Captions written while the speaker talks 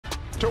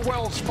To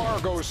Wells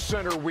Fargo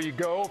Center we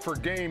go for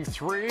Game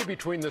 3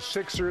 between the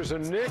Sixers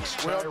and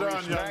Knicks. Well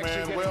done, young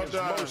man. Well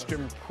done. Most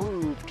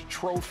improved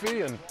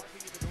trophy, and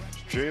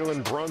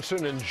Jalen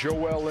Brunson and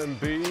Joel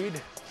Embiid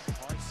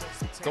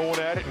going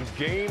at it in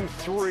Game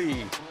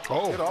 3.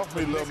 Oh, get off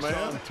me, little man.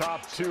 On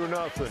top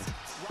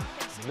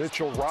 2-0.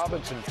 Mitchell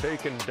Robinson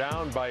taken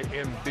down by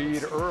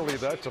Embiid early.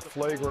 That's a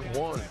flagrant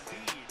one.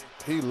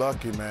 He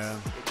lucky,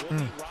 man.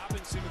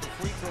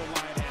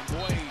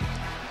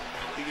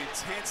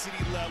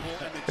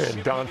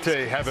 And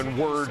Dante having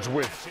words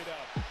with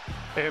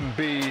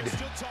Embiid.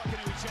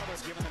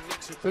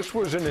 This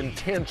was an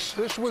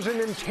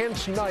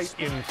intense night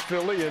in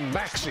Philly and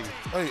Maxey.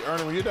 Hey,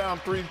 Ernie, when you're down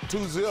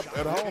 3-2 zip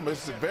at home,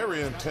 it's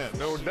very intense.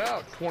 No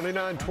doubt.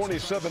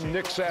 29-27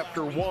 Knicks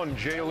after one.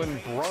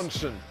 Jalen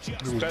Brunson,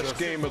 best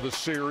game of the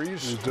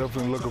series. He's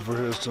definitely looking for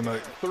his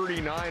tonight.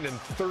 39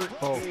 and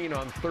 13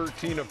 on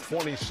 13 of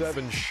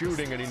 27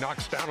 shooting, and he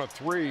knocks down a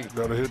three.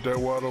 Got to hit that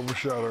wide open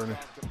shot, Ernie.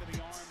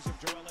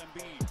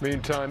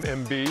 Meantime,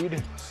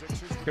 Embiid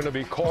going to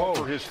be called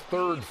for his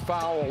third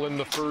foul in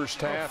the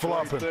first half.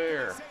 Flopping. Right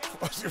there.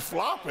 You're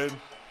flopping?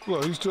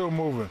 Look, he's still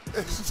moving.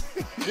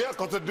 Yeah,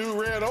 because the dude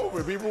ran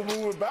over. People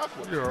moving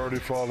backwards. You're already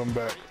falling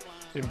back.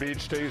 Embiid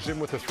stays in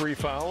with the 3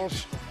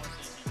 fouls.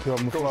 Tell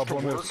him to Goes flop to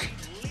on work. this.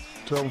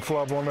 Tell him to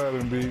flop on that,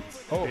 Embiid.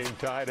 Oh. Game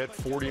tied at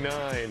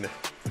 49.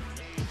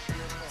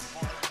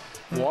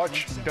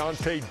 Watch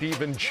Dante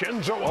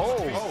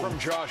DiVincenzo from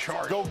Josh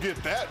Hart. Go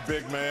get that,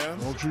 big man.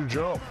 Don't you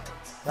jump.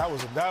 That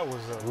was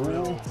a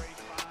real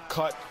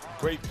cut,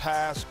 great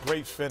pass,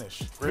 great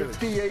finish. Really.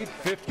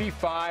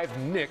 58-55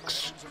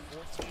 Knicks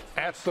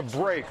at the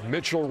break.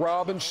 Mitchell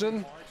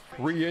Robinson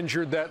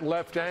re-injured that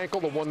left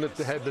ankle, the one that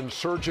had been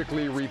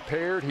surgically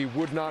repaired. He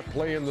would not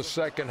play in the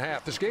second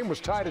half. This game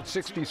was tied at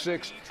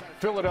 66.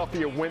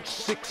 Philadelphia went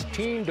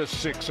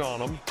 16-6 on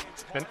them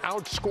and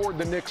outscored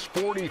the Knicks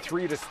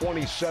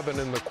 43-27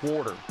 in the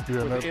quarter,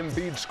 with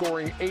Embiid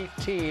scoring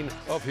 18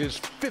 of his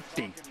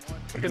 50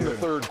 in the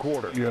third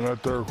quarter. Yeah, in that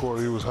third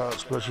quarter, he was hot,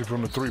 especially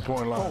from the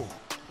three-point line.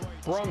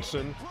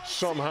 Brunson,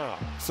 somehow.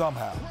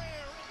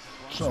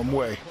 Some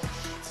way.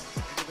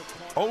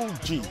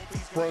 OG.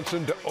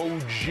 Brunson to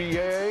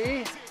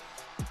OGA.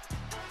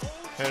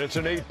 And it's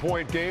an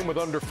 8-point game with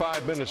under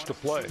 5 minutes to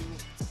play.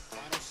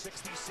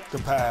 The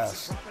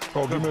pass.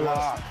 Oh, give me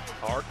that.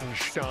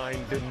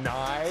 Hartenstein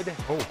denied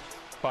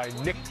by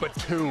Nick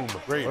Batum.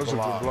 Great That's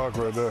block. a good block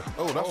right there.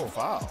 Oh, that's a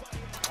foul.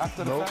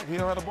 After the fact, he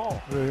don't have the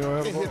ball. Yeah, he don't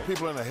have He the ball. hit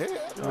people in the head.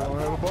 He don't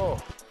have the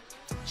ball.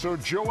 So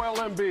Joel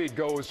Embiid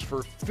goes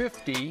for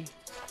 50,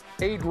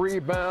 8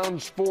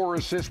 rebounds, 4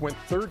 assists, went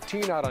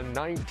 13 out of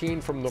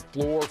 19 from the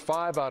floor,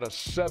 5 out of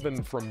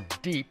 7 from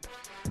deep.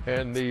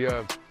 And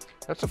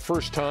that's the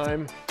first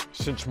time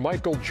since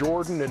Michael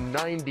Jordan in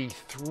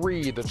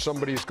 '93 that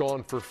somebody's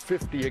gone for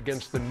 50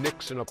 against the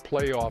Knicks in a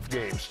playoff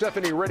game.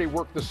 Stephanie Reddy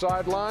worked the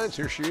sidelines.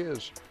 Here she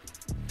is.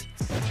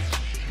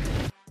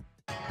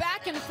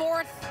 Back and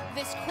forth.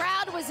 This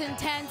crowd was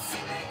intense.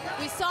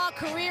 We saw a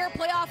career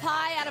playoff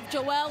high out of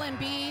Joel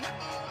Embiid.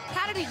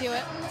 How did he do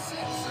it?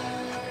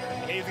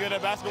 He's good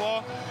at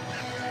basketball.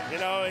 You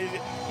know,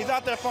 he's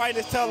out there fighting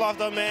his tail off,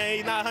 though, man.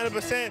 He's not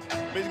 100%,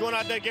 but he's going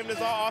out there giving us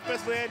all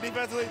offensively and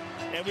defensively,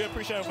 and we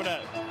appreciate him for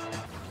that.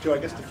 Joe, I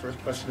guess the first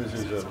question is,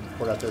 there's a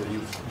report out there that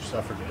you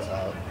suffered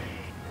a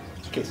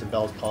case of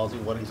Bell's palsy.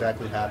 What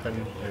exactly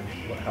happened, and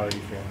how are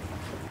you feeling?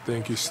 I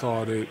think it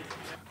started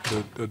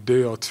the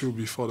day or two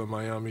before the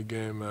Miami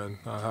game, and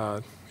I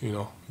had,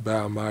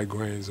 bad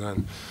migraines,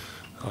 and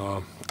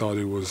thought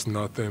it was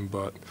nothing.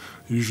 But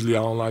usually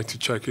I don't like to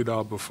check it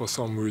out, but for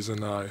some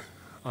reason I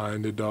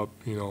ended up,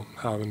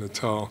 having to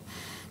tell,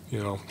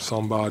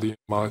 somebody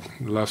my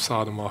left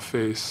side of my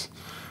face,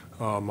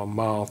 my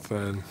mouth,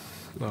 and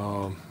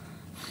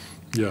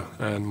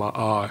and my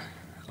eye.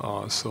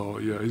 So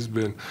yeah, it's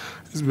been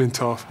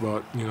tough,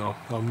 but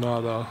I'm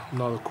not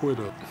a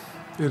quitter.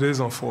 It is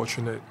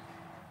unfortunate.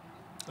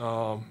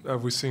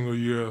 Every single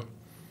year,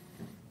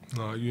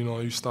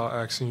 you start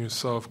asking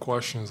yourself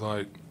questions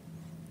like,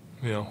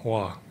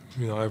 why?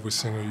 Every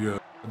single year.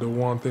 The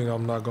one thing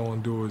I'm not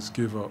going to do is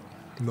give up.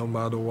 No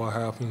matter what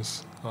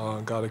happens,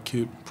 got to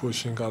keep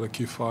pushing, got to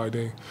keep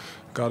fighting,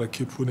 got to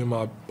keep putting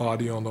my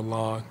body on the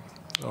line.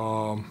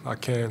 I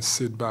can't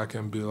sit back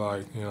and be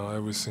like,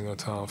 every single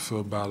time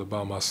feel bad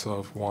about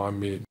myself, why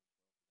me?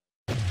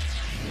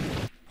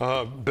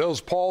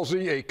 Bell's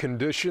palsy, a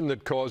condition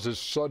that causes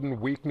sudden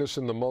weakness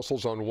in the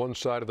muscles on one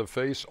side of the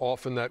face.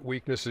 Often that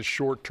weakness is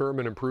short-term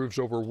and improves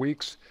over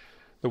weeks.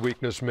 The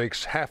weakness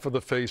makes half of the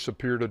face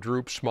appear to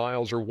droop.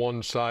 Smiles are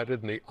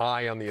one-sided, and the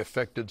eye on the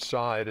affected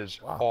side is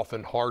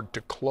often hard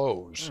to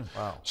close.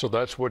 So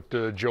that's what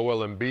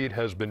Joel Embiid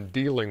has been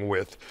dealing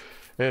with.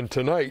 And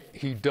tonight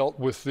he dealt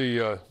with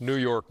the New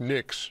York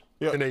Knicks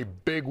in a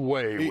big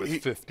way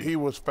with 50. He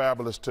was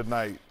fabulous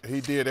tonight.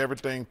 He did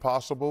everything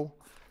possible.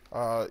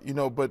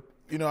 But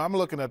I'm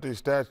looking at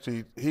these stats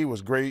sheet. He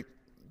was great.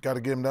 Got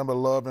to give him number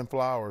love and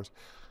flowers.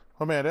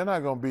 Oh, man, they're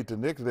not going to beat the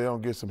Knicks if they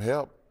don't get some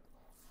help.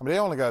 I mean, they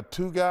only got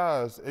 2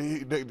 guys.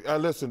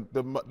 Listen,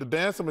 the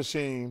dancing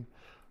machine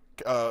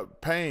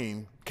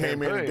Payne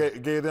came in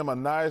and gave them a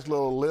nice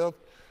little lift.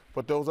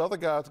 But those other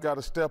guys got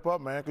to step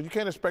up, man, because you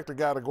can't expect a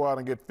guy to go out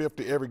and get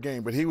 50 every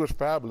game. But he was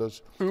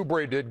fabulous.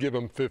 Oubre did give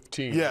him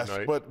 15 yes,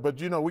 tonight. but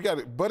you know, we got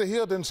it. Buddy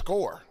Hield didn't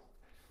score.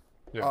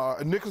 Yeah.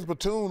 Nicholas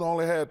Batum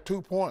only had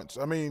 2 points.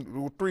 I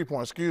mean, 3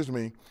 points, excuse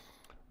me.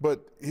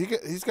 But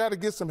he's got to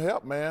get some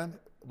help, man.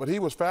 But he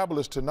was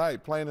fabulous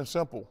tonight, plain and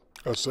simple.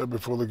 I said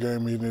before the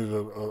game he needed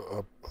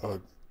a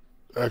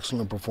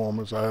excellent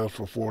performance. I asked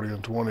for 40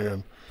 and 20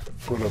 and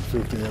put up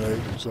 50 and 8.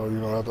 And so, you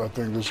know, I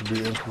think this should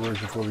be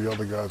inspiration for the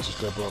other guys to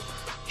step up.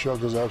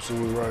 Chuck is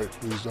absolutely right.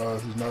 He's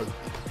not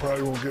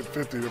probably won't get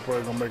 50. They're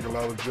probably gonna make a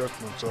lot of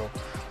adjustments. So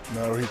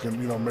now he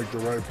can, you know, make the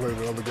right play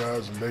to other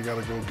guys, and they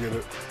got to go get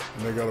it,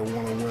 and they got to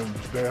want to win.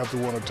 They have to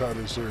want to tie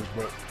this series.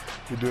 But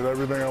he did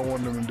everything I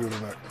wanted him to do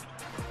tonight.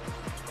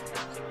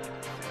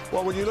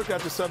 Well, when you look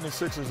at the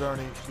 76ers,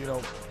 Ernie, you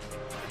know,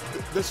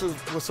 this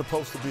was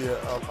supposed to be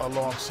a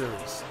long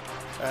series.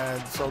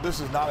 And so this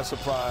is not a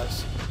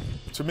surprise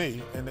to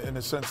me in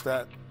the sense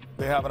that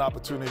they have an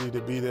opportunity to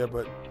be there.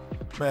 But,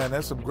 man,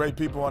 there's some great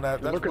people on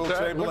that. That's Look at Will that.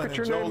 Chamberlain Look at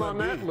your and name Joel on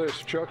Embiid. that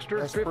list, Chuckster.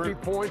 That's 50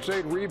 points,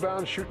 8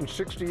 rebounds, shooting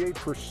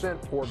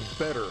 68% or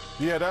better.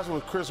 Yeah, that's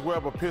what Chris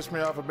Webber pissed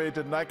me off and made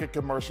the Nike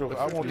commercial.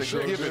 I wanted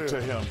to give it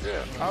to him.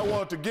 Yeah. I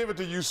wanted to give it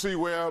to you,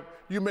 C-Web.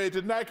 You made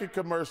the Nike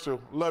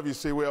commercial. Love you,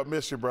 C-Web.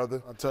 Miss you,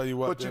 brother. I'll tell you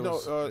what. But, you know,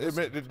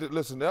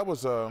 listen, that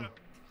was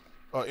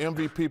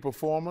MVP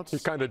performance. He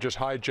kind of just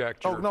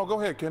hijacked your... Oh, no, go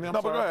ahead, Kenny. I'm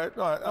No, sorry. but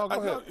go ahead. Go ahead.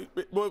 No, go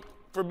ahead. Well,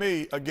 for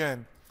me,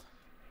 again,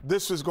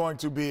 this is going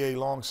to be a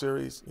long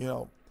series. You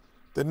know,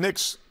 the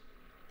Knicks,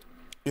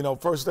 you know,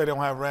 first they don't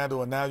have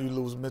Randall, and now you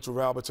lose Mitchell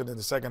Robertson in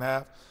the second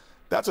half.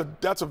 That's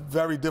a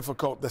very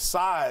difficult. The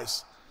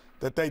size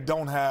that they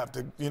don't have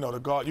to, you know, to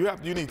guard.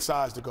 You need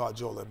size to guard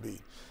Joel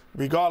Embiid,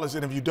 regardless.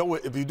 And if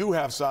you do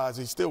have size,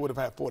 he still would have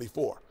had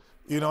 44.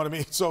 You know what I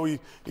mean? So he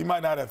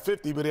might not have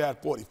 50, but he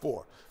had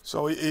 44.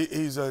 So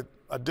he's a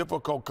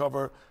difficult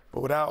cover,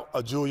 but without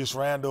a Julius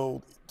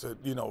Randle to,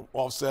 you know,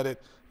 offset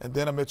it, and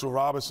then a Mitchell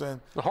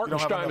Robinson.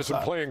 Hartenstein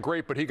isn't playing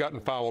great, but he got in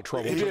foul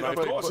trouble He did, tonight.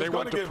 of course. They He's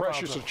went gonna to get in foul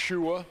Precious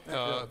trouble.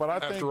 Achua But I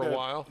think after a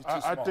while.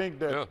 I think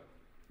that Yeah.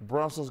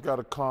 Brunson's got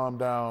to calm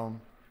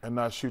down and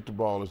not shoot the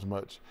ball as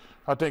much.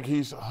 I think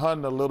he's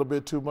hunting a little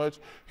bit too much.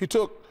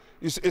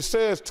 It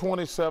says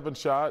 27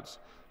 shots,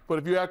 but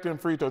if you act in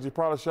free throws, he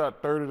probably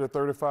shot 30 to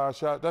 35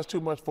 shots. That's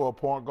too much for a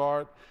point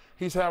guard.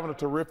 He's having a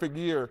terrific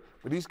year,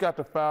 but he's got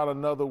to find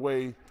another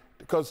way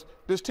because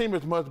this team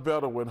is much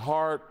better when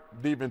Hart,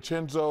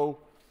 DiVincenzo,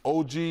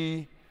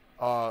 OG,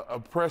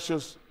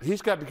 Precious.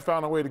 He's got to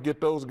find a way to get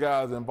those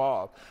guys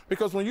involved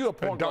because when you're a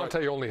point And guard,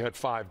 Dante only had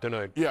 5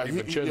 tonight. yeah,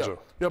 DiVincenzo.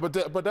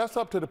 but that's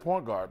up to the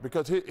point guard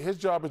because his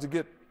job is to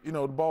get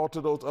the ball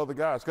to those other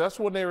guys. 'Cause that's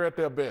when they're at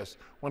their best.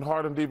 When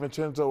Hart and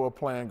DiVincenzo are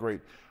playing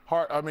great.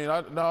 Hart, I mean,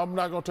 I'm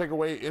not going to take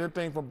away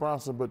anything from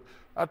Bronson, but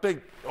I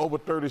think over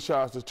 30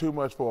 shots is too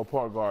much for a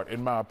point guard,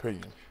 in my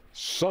opinion.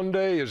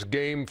 Sunday is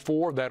Game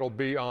 4. That'll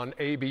be on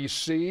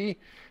ABC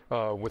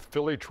with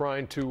Philly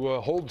trying to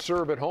hold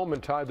serve at home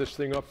and tie this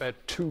thing up at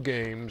 2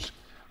 games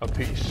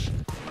apiece.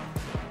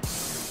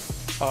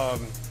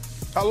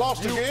 I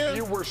lost again?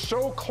 You were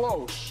so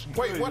close.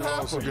 Wait, what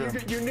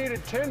happened? You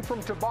needed 10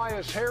 from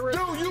Tobias Harris.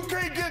 Dude, you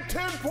can't get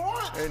 10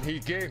 points? And he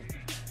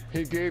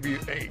gave you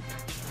 8.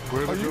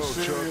 Way to Are you go,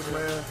 serious, Chuck.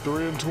 man?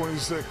 3 and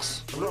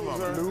 26.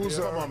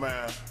 Loser. Come on,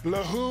 man.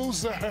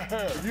 Loser.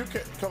 You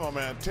can't. Come on,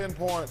 man. 10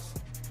 points.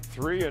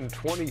 3 and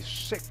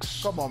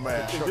 26. Come on,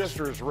 man.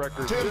 Chuckster's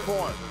record. 10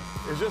 points.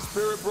 Is your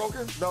spirit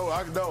broken? No,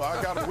 I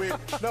got to win.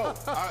 No,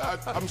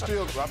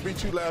 I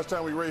beat you last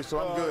time we raced, so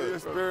I'm Your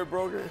good. spirit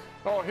broken?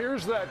 Oh,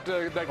 here's that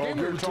game give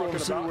we were it to talking him,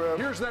 about. C-Web.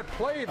 Here's that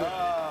play.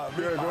 That,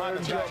 Yeah, go ahead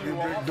and jump, you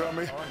big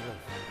dummy.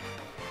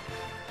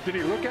 did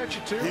he look at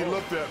you too? He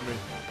looked at me.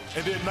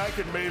 And then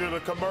Nike made it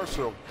a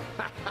commercial.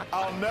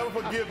 I'll never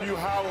forgive you,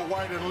 Howard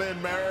White and Lynn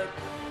Merritt.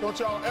 Don't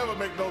y'all ever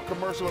make no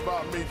commercial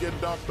about me getting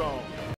dunked on.